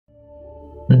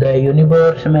The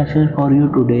universe message for you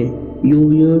today.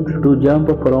 You used to jump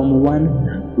from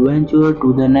one venture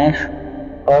to the next,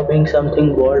 hoping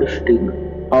something bold stick,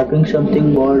 hoping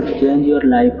something bold change your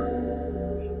life.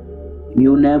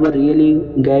 You never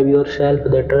really gave yourself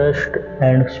the trust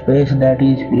and space that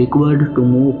is required to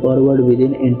move forward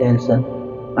within intention.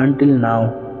 Until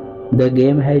now, the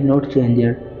game has not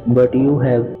changed, but you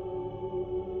have.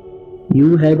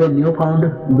 You have a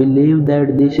newfound belief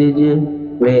that this is a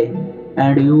way,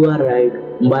 and you are right.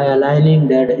 By aligning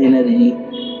that energy,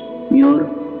 you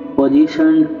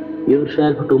position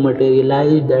yourself to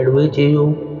materialize that which you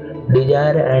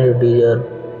desire and deserve.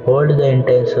 Hold the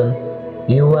intention.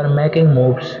 You are making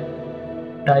moves.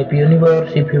 Type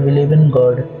universe if you believe in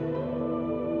God.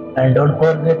 And don't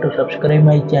forget to subscribe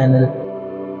my channel